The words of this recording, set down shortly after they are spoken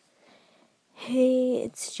Hey,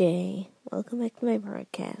 it's Jay. Welcome back to my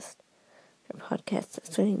podcast.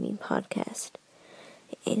 That's what I mean, podcast.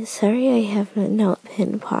 Sorry I have not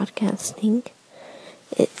been podcasting.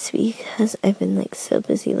 It's because I've been, so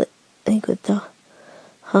busy, with the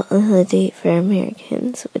holiday for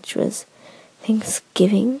Americans, which was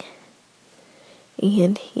Thanksgiving.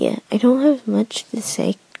 And, yeah, I don't have much to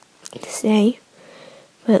say,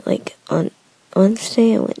 but, on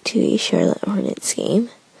Wednesday I went to a Charlotte Hornets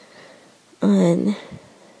game. On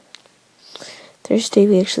Thursday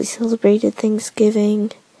we actually celebrated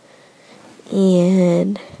Thanksgiving,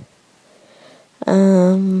 and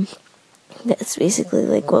that's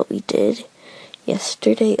basically what we did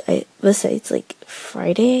yesterday. Besides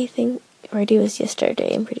Friday, I think Friday was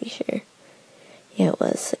yesterday, I'm pretty sure. Yeah, it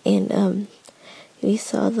was. And we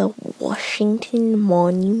saw the Washington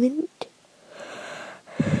Monument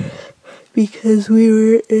because we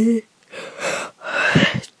were in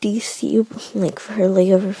DC for our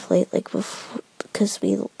layover flight before, because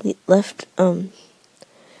we left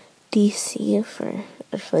DC for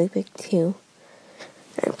a flight back to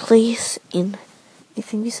our place, and I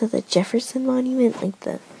think we saw the Jefferson Monument,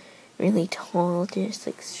 the really tall, just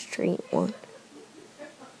straight one.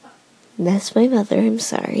 That's my mother, I'm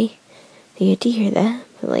sorry you had to hear that,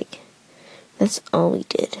 but that's all we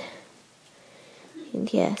did.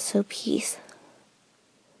 And yeah, so peace.